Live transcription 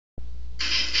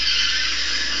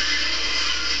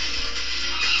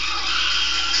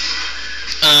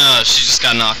She just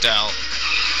got knocked out.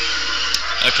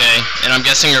 Okay, and I'm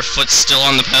guessing her foot's still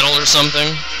on the pedal or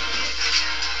something.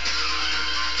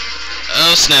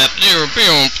 Oh snap! Pew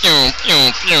pew pew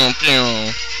pew pew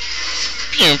pew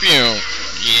pew pew.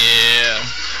 Yeah.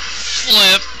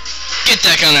 Flip. Get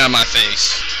that gun out of my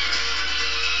face.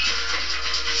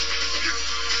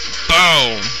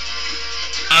 Boom.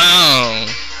 Oh.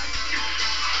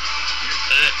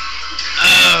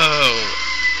 Oh.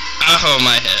 Oh,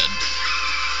 my head.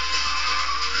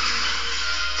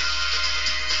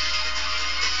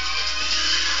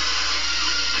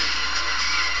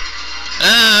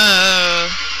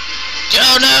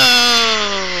 Oh no!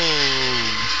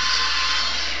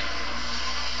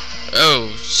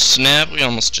 Oh, snap, we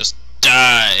almost just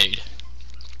died.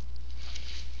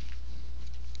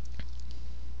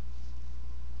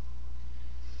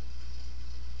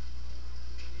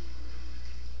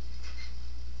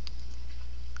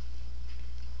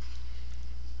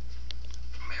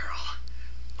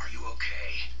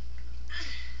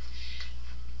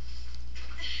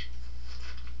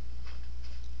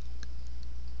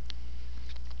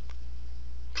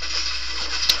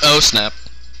 Oh snap.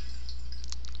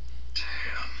 Damn.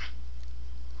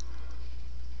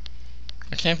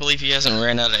 I can't believe he hasn't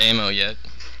ran out of ammo yet.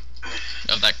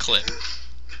 Of that clip.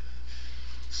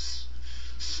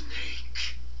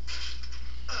 Snake.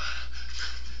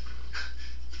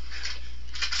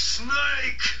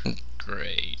 Snake!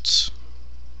 Great.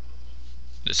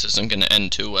 This isn't gonna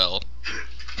end too well.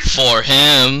 For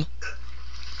him.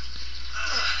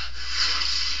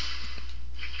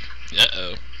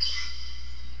 Uh-oh.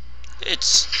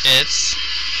 It's...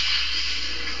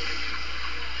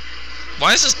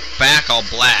 Why is his back all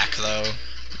black, though?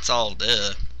 It's all,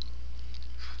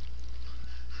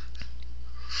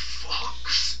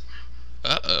 Fox.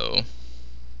 Uh-oh.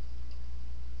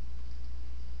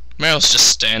 Meryl's just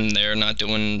standing there, not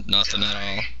doing nothing at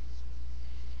all.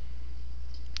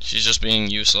 She's just being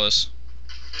useless.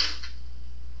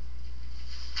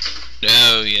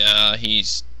 Oh, yeah,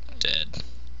 he's dead.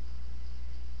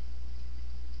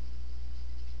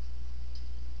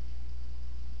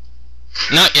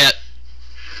 Not yet.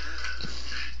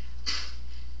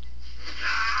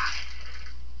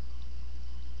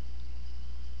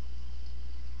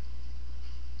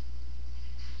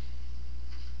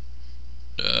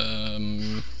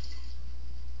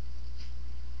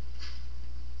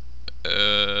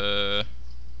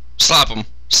 Slap him.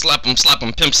 Slap him, slap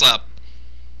him, pimp slap.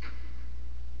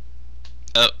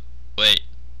 Oh, wait.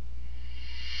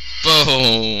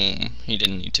 Boom. He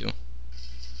didn't need to.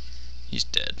 He's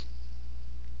dead.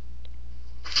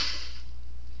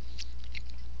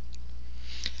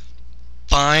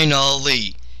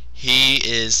 Finally, he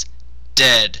is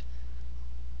dead.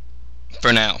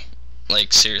 For now.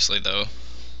 Like, seriously, though.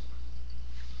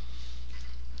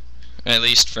 At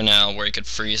least for now, where he could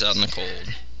freeze out in the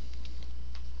cold.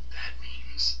 That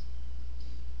means...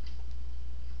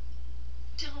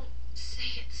 Don't say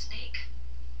it, Snake.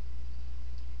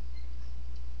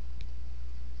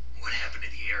 What happened to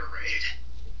the air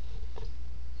raid?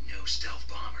 No stealth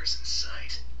bombers in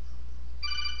sight.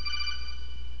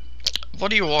 What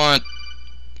do you want?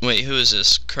 Wait, who is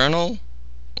this? Colonel?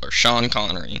 Or Sean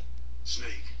Connery?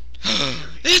 Snake.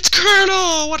 It's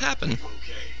Colonel! What happened?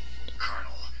 Okay.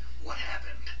 Colonel, what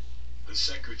happened? The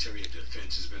Secretary of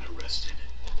Defense has been arrested.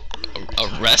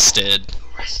 Arrested?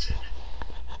 Arrested.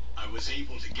 I was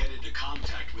able to get into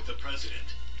contact with the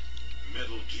President.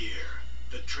 Metal Gear,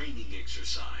 the training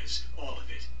exercise, all of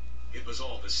it. It was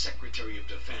all the Secretary of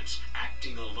Defense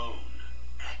acting alone.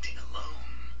 Acting alone?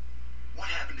 What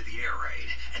happened to the air raid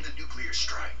and the nuclear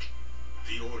strike?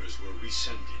 The orders were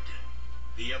rescinded.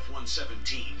 The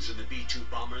F-117s and the B-2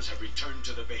 bombers have returned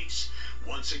to the base.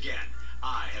 Once again,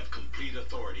 I have complete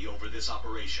authority over this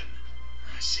operation.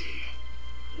 I see.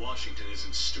 Washington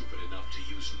isn't stupid enough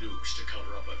to use nukes to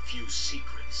cover up a few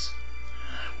secrets.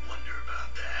 I wonder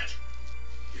about that.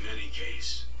 In any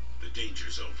case, the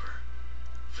danger's over.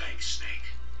 Thanks, Snake.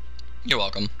 You're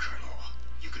welcome. Colonel,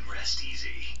 you can rest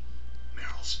easy.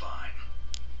 Meryl's fine.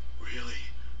 Really?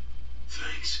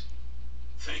 Thanks.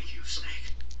 Thank you,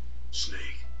 Snake.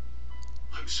 Snake,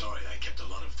 I'm sorry I kept a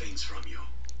lot of things from you.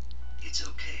 It's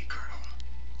okay, Colonel.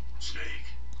 Snake,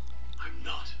 I'm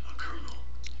not a colonel.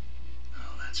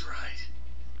 Oh, that's right.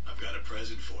 I've got a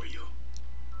present for you.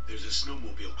 There's a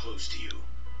snowmobile close to you.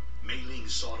 Mei Ling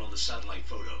saw it on the satellite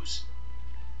photos.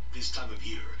 This time of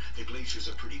year, the glaciers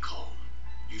are pretty calm.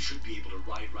 You should be able to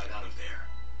ride right out of there.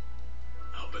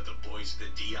 I'll bet the boys at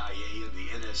the DIA and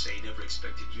the NSA never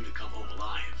expected you to come home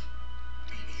alive.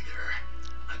 Me neither.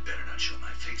 I'd better not show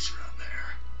my face around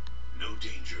there. No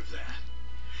danger of that.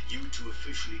 You two you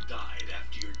officially died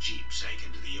after your Jeep sank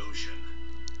into the ocean.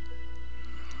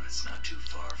 That's not too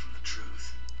far from the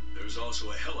truth. There's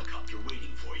also a helicopter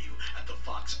waiting for you at the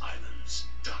Fox Islands.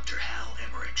 Dr. Hal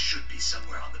Emmerich should be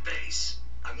somewhere on the base.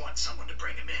 I want someone to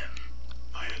bring him in.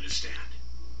 I understand.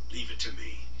 Leave it to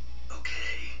me.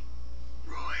 Okay.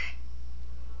 Roy.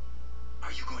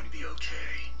 Are you going to be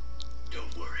okay?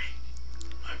 Don't worry.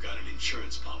 I've got an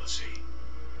insurance policy.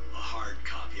 A hard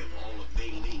copy of all of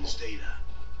Mei Ling's data.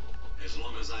 As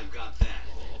long as I've got that,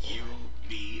 you,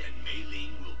 me, and Mei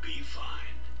Ling will be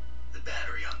fine. The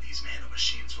battery on these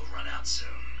nanomachines will run out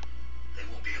soon. They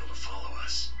won't be able to follow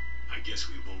us. I guess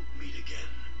we won't meet again.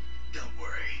 Don't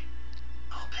worry.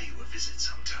 I'll pay you a visit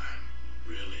sometime.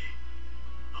 Really?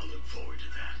 I'll look forward to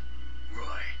that.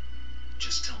 Roy,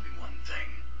 just tell me one thing.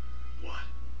 What?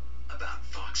 About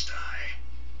Fox Die.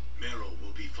 Meryl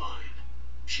will be fine.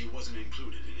 She wasn't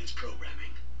included in its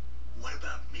programming. What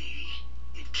about me?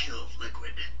 It killed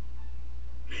Liquid.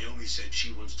 Naomi said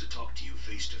she wants to talk to you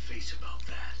face to face about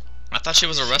that. I thought she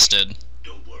was arrested.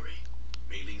 Don't worry.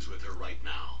 Mei Ling's with her right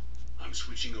now. I'm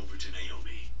switching over to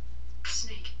Naomi.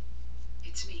 Snake,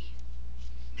 it's me.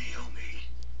 Naomi.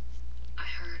 I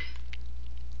heard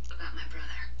about my brother.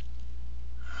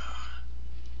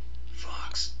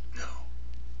 Fox, no.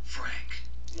 Frank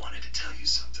wanted to tell you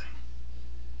something.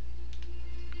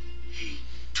 He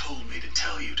told me to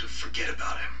tell you to forget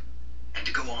about him and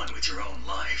to go on with your own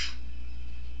life.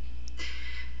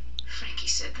 Frankie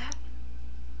said that?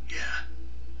 Yeah.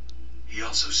 He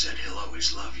also said he'll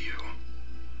always love you.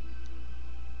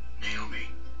 Naomi,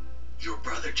 your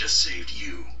brother just saved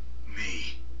you,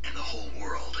 me, and the whole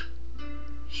world.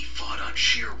 He fought on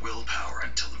sheer willpower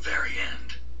until the very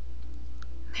end.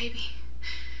 Maybe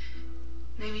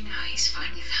now he's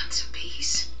finally found some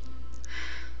peace.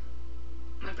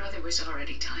 My brother was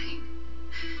already dying.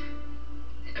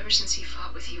 Ever since he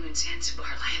fought with you in Zanzibar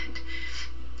land,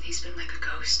 he's been like a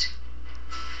ghost.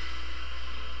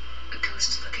 A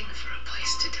ghost looking for a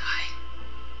place to die.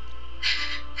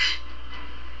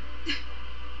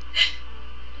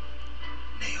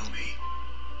 Naomi,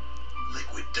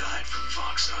 Liquid died from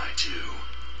Fox Eye too.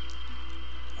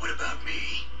 What about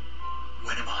me?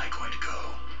 When am I going to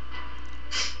go?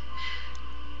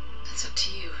 That's up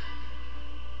to you.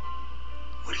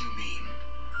 What do you mean?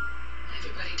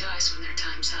 Everybody dies when their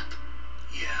time's up.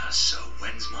 Yeah, so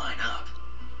when's mine up?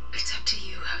 It's up to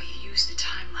you how you use the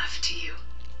time left to you.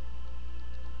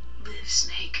 Live,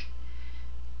 Snake.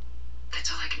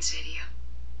 That's all I can say to you.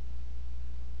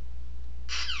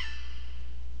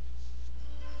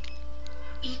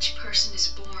 Each person is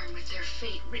born with their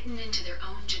fate written into their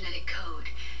own genetic code,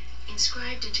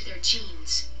 inscribed into their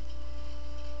genes.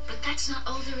 But that's not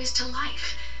all there is to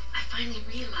life. I finally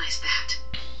realized that.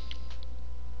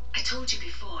 I told you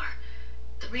before,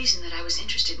 the reason that I was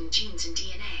interested in genes and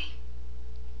DNA.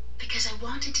 Because I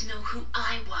wanted to know who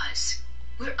I was,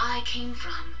 where I came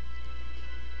from.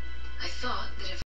 I thought that if